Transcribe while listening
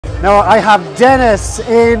Now I have Deniz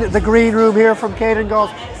in the green room here from Kaden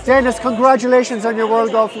Golf. Deniz, congratulations on your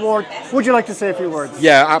World Golf Award. Would you like to say a few words?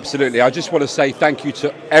 Yeah, absolutely. I just want to say thank you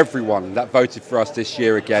to everyone that voted for us this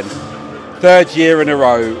year again. Third year in a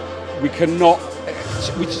row. We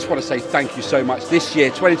just want to say thank you so much. This year,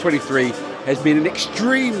 2023, has been an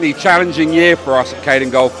extremely challenging year for us at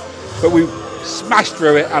Kaden Golf, but we've smashed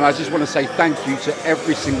through it, and I just want to say thank you to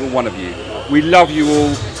every single one of you. We love you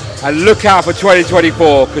all, and look out for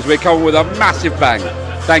 2024 because we're coming with a massive bang.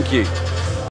 Thank you.